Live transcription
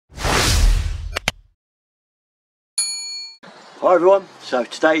Hi everyone, so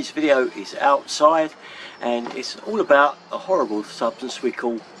today's video is outside and it's all about a horrible substance we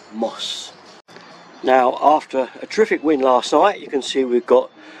call moss. Now after a terrific wind last night, you can see we've got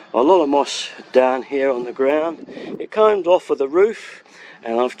a lot of moss down here on the ground. It comes off of the roof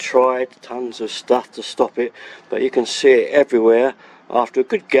and I've tried tons of stuff to stop it, but you can see it everywhere. After a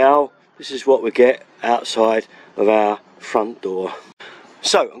good gale, this is what we get outside of our front door.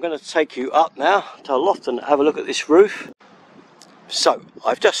 So I'm going to take you up now to the loft and have a look at this roof. So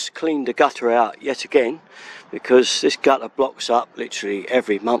I've just cleaned the gutter out yet again, because this gutter blocks up literally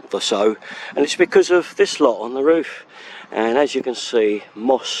every month or so, and it's because of this lot on the roof. And as you can see,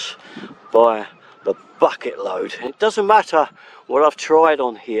 moss by the bucket load. It doesn't matter what I've tried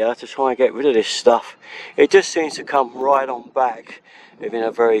on here to try and get rid of this stuff, it just seems to come right on back within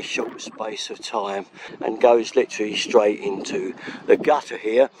a very short space of time and goes literally straight into the gutter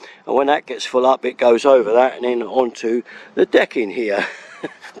here, and when that gets full up it goes over that and then onto the decking here.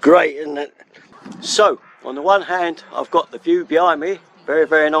 Great, isn't it? So on the one hand I've got the view behind me,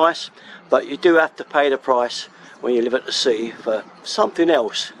 very nice, but you do have to pay the price when you live at the sea for something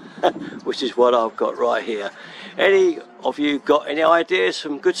else, which is what I've got right here. Any of you got any ideas,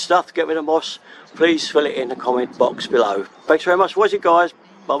 some good stuff to get rid of moss, please fill it in the comment box below. Thanks very much for watching guys,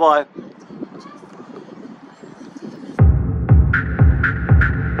 bye bye.